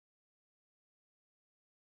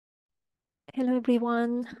Hello,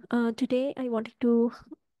 everyone. Today, I wanted to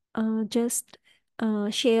just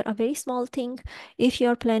share a very small thing. If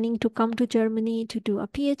you're planning to come to Germany to do a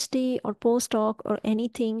PhD or postdoc or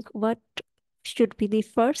anything, what should be the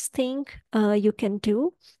first thing you can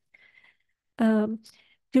do um,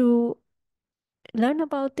 to learn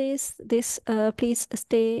about this? Please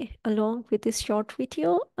stay along with this short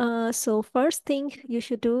video. So first thing you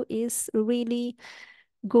should do is really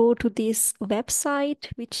go to this website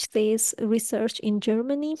which says research in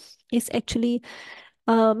Germany. It's actually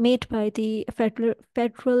made by the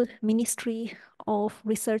Federal Ministry of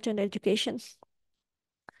Research and Education.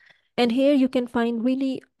 And here you can find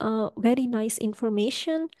really very nice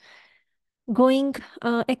information.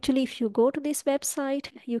 Actually, if you go to this website,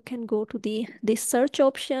 you can go to this search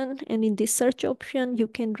option, and in this search option, you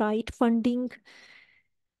can write funding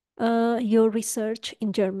your research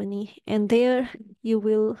in Germany. And there you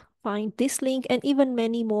will find this link and even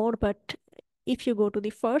many more. But if you go to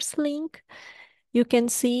the first link, you can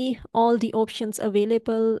see all the options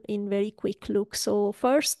available in very quick look. So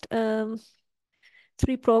first,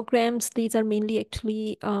 three programs, these are mainly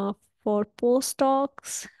actually for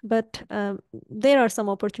postdocs, but there are some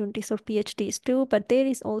opportunities for PhDs too, but there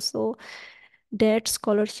is also that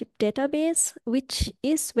scholarship database, which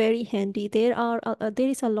is very handy. There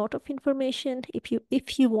is a lot of information if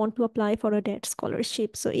you want to apply for a debt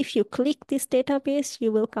scholarship. So if you click this database,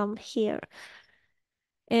 you will come here.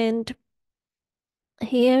 And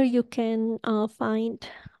here you can find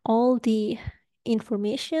all the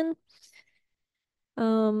information.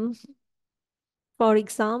 For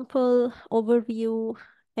example, overview,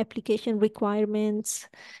 application requirements,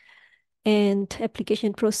 and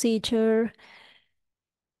application procedure.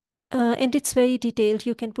 And it's very detailed.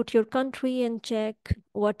 You can put your country and check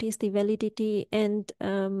what is the validity and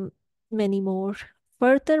many more.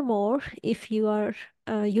 Furthermore, if you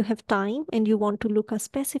have time and you want to look a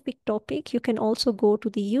specific topic, you can also go to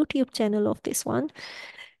the YouTube channel of this one,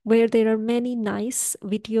 where there are many nice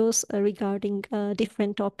videos regarding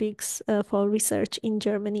different topics for research in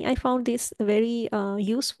Germany. I found this very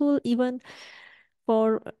useful even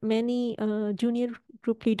for many junior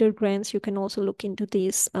group leader grants. You can also look into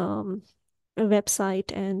this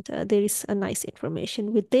website, and there is a nice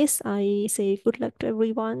information. With this, I say good luck to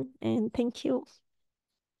everyone and thank you.